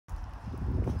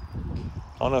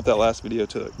don't know if that last video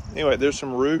took. Anyway, there's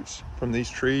some roots from these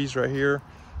trees right here.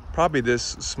 Probably this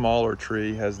smaller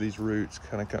tree has these roots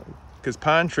kind of, because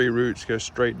pine tree roots go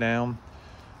straight down,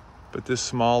 but this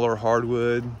smaller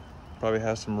hardwood probably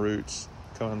has some roots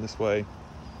coming this way,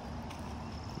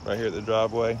 right here at the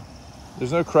driveway.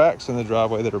 There's no cracks in the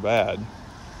driveway that are bad.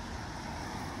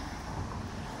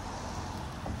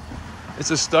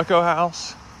 It's a stucco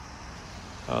house.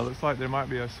 Looks like there might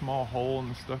be a small hole in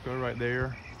the stucco right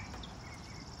there.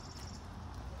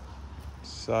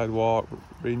 Sidewalk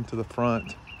leading to the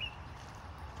front.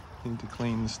 Need to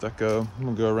clean the stucco. I'm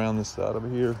gonna go around this side over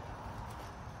here.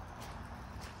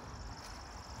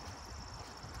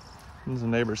 There's a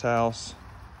neighbor's house.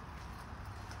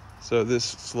 So this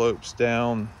slopes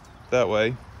down that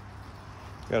way.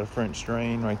 Got a French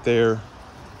drain right there.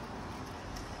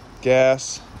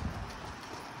 Gas.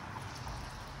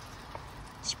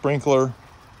 Sprinkler.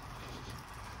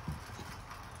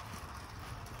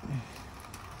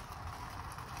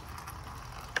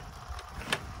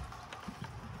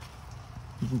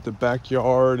 The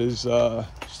backyard is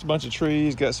just a bunch of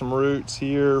trees. Got some roots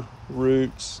here,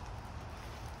 roots,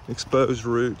 exposed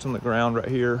roots on the ground right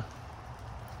here.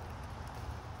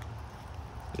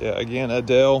 Yeah, again,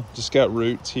 Adele just got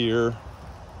roots here.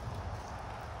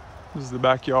 This is the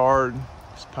backyard.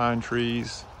 It's pine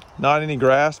trees. Not any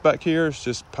grass back here. It's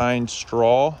just pine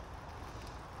straw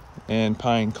and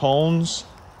pine cones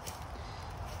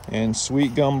and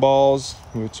sweet gumballs,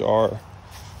 which are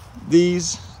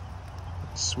these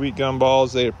sweet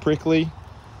gumballs. They are prickly.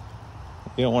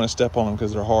 You don't want to step on them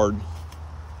because they're hard.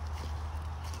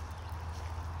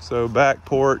 So back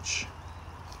porch.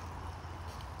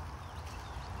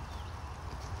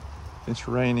 It's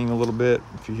raining a little bit.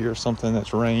 If you hear something,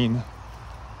 that's rain.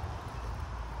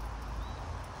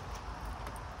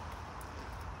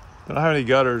 Don't have any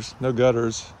gutters, no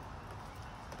gutters.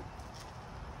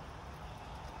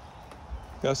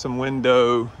 Got some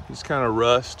window, just kind of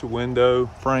rust window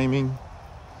framing.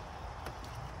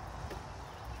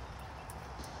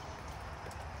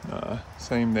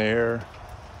 Same there,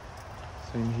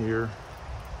 same here.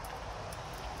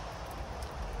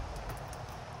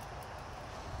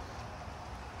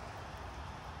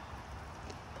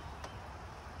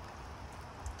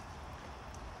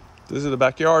 This is the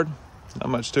backyard. Not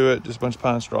much to it, just a bunch of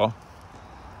pine straw.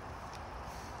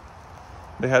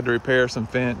 They had to repair some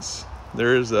fence.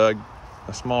 There is a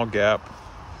small gap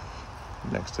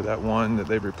next to that one that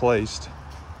they've replaced.